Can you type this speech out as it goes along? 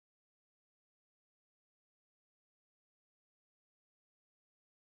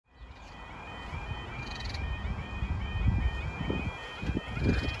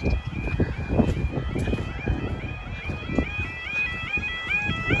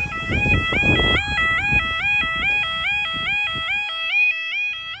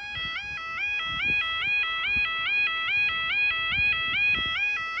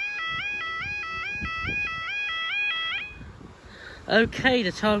Okay,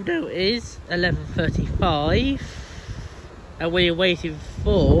 the time now is 11:35 and we are waiting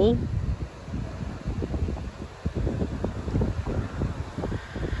for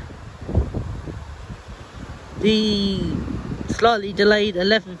the slightly delayed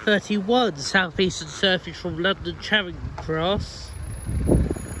 11:31 southeastern surface from London Charing Cross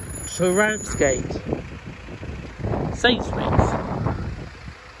to Ramsgate, Sainsbury's.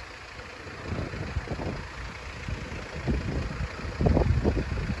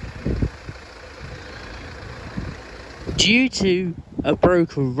 Due to a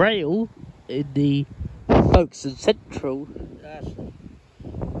broken rail in the Folkestone Central,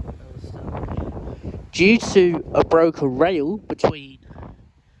 between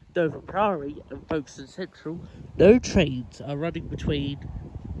Dover Priory and Folkestone Central, no trains are running between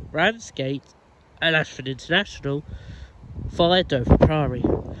Ramsgate and Ashford International via Dover Priory.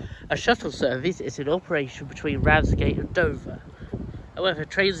 A shuttle service is in operation between Ramsgate and Dover. However,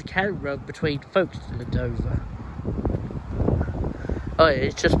 trains can run between Folkestone and Dover. Oh yeah,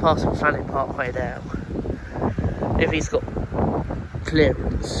 it's just passing Fanning Parkway now. If he's got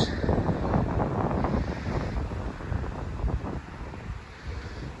clearance.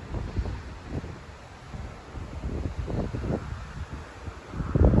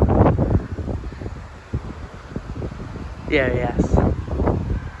 Yeah, yes.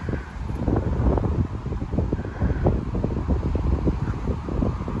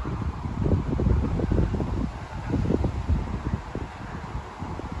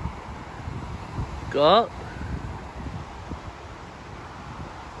 Got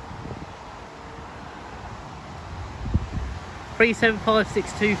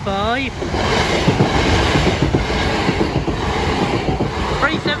 375625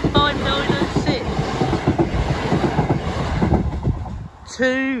 375906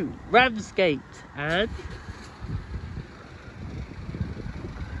 to Ramsgate and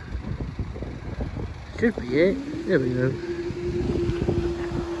should be it. There we go.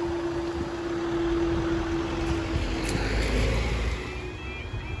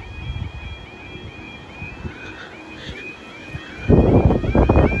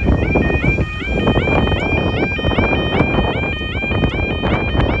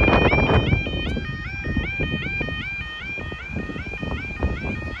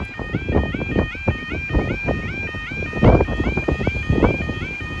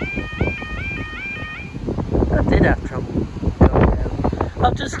 Did have trouble going down.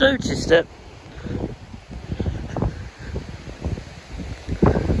 I've just noticed that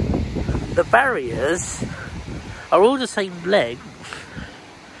the barriers are all the same length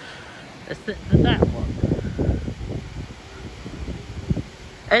as that one.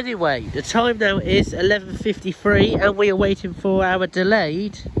 Anyway, the time now is 11:53 and we are waiting for our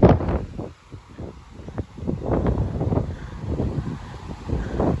delayed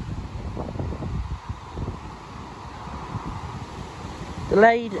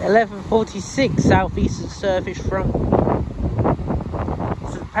Delayed 11:46 southeastern service from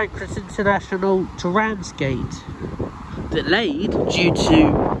St Pancras International to Ramsgate. Delayed due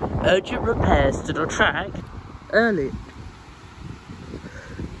to urgent repairs to the track earlier.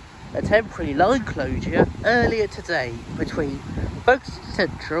 A temporary line closure earlier today between Folkestone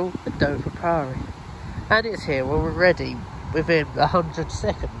Central and Dover Priory. And it's here already within 100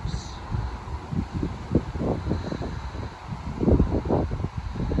 seconds.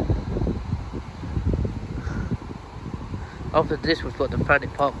 After this, we've got the Fanning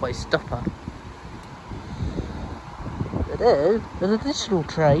Parkway stopper. And then an additional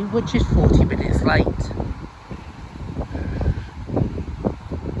train which is 40 minutes late.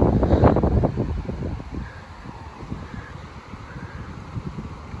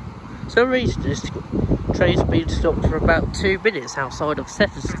 For some reason this train's been stopped for about 2 minutes outside of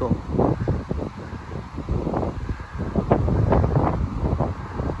Setterscott.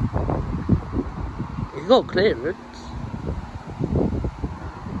 It's got clearance.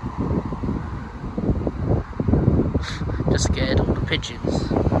 Just scared of the pigeons.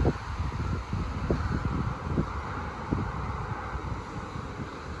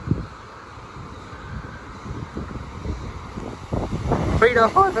 Three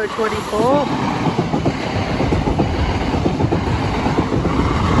 5024.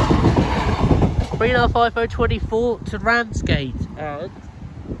 Three 5024 to Ramsgate and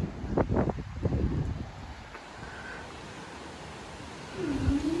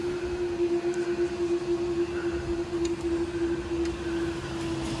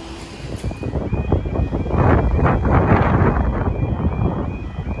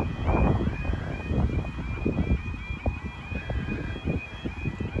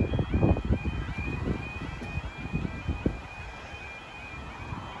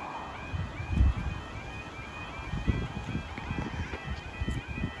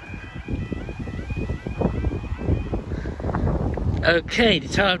Okay, the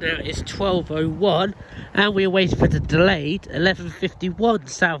time now is 12:01 and we are waiting for the delayed 11:51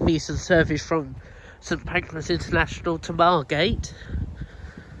 southeastern service from St Pancras International to Margate,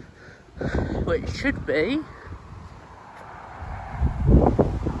 which should be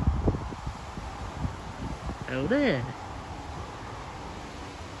down there.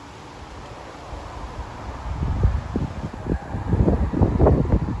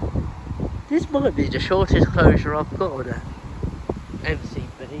 This might be the shortest closure I've got on a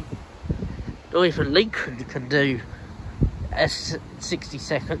MCB. Not even Lincoln can do 60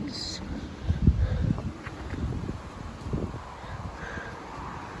 seconds.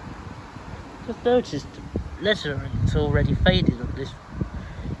 Just noticed lettering's already faded on this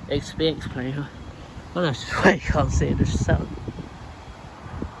XBX player. Well, that's just why you can't see it in the sun.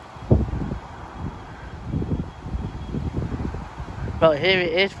 But here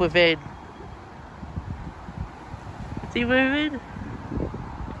it is within. Is he moving?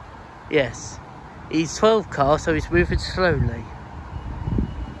 Yes. He's 12 cars, so he's moving slowly.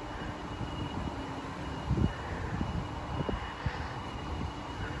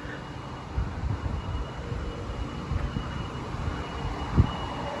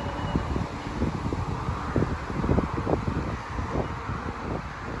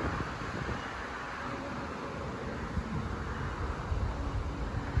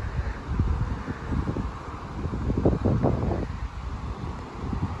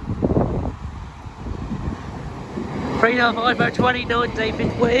 Three and a half over 29,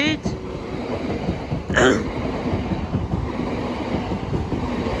 David Weird.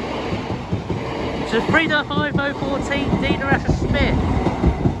 So 3 and a half over 14, Dina Asher Smith.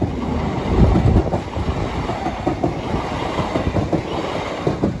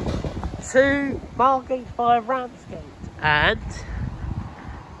 Two Margate via Ramsgate and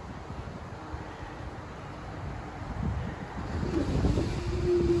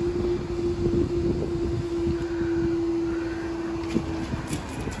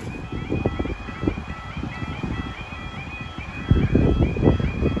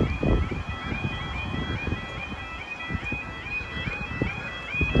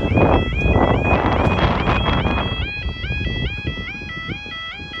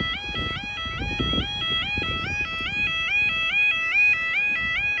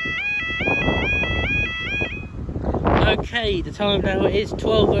okay, the time now is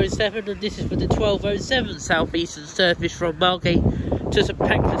 12:07 and this is for the 12:07 southeastern service from Margate to St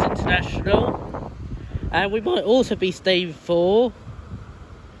Pancras International. And we might also be staying for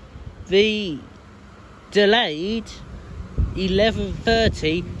the delayed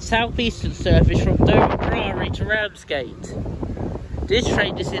 11:30 southeastern service from Dover Priory to Ramsgate. This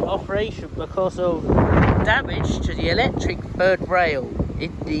train is in operation because of damage to the electric third rail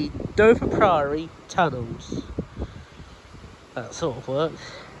in the Dover Priory tunnels. That sort of works.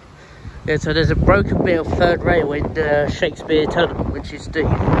 Yeah, so there's a broken bit of third rail in the Shakespeare Tunnel, which is the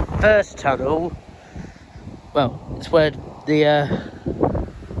first tunnel. Well, it's where the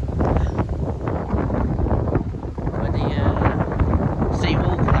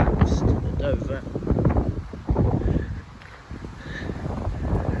seawall collapsed at Dover.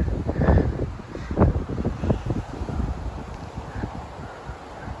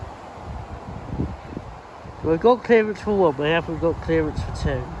 We've got clearance for one, we haven't got clearance for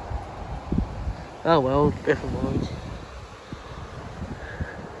two. Oh well, never mind.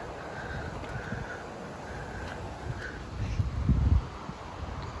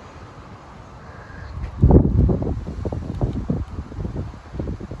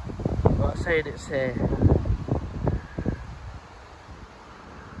 I'm not saying it's here.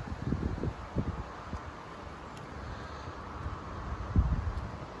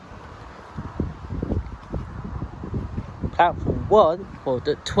 Platform 1 for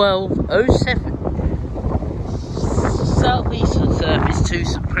the 12:07 southeastern service to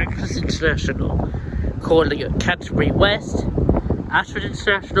St Pancras International, calling at Canterbury West, Ashford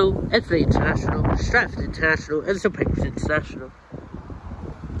International, Edley International, Stratford International and St Pancras International.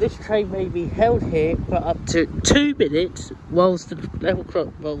 This train may be held here for up to 2 minutes whilst the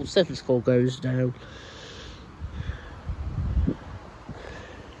level 7 score goes down.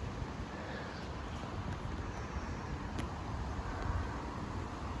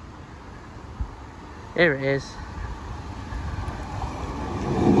 Here it is.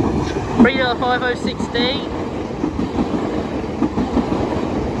 35060.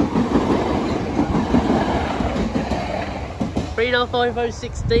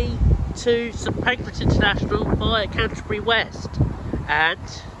 to St Pancras International via Canterbury West, and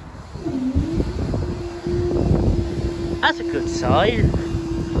that's a good sign.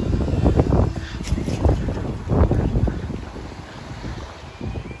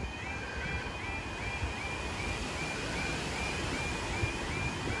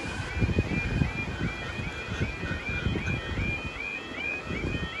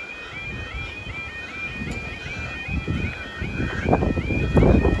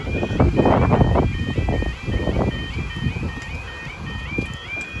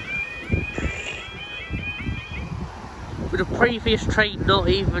 the previous train not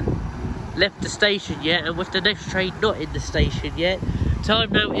even left the station yet, and with the next train not in the station yet.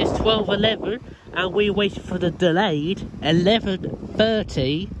 Time now is 12:11, and we're waiting for the delayed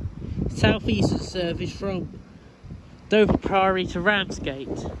 11:30 Southeastern service from Dover Priory to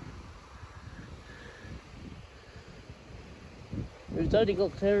Ramsgate. We've only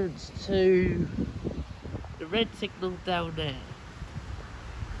got clearance to the red signal down there.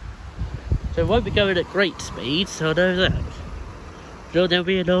 So it won't be going at great speed, so I know that. So there'll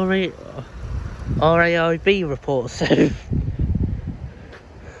be an RAIB report soon.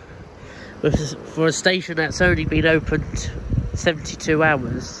 For a station that's only been opened 72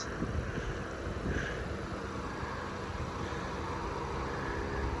 hours.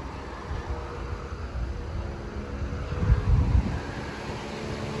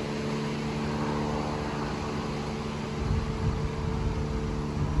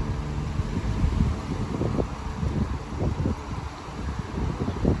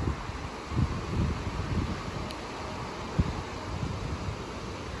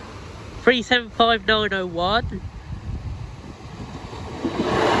 Three 75901.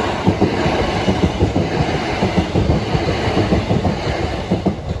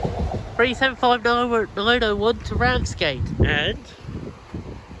 Three 75901 to Ramsgate, and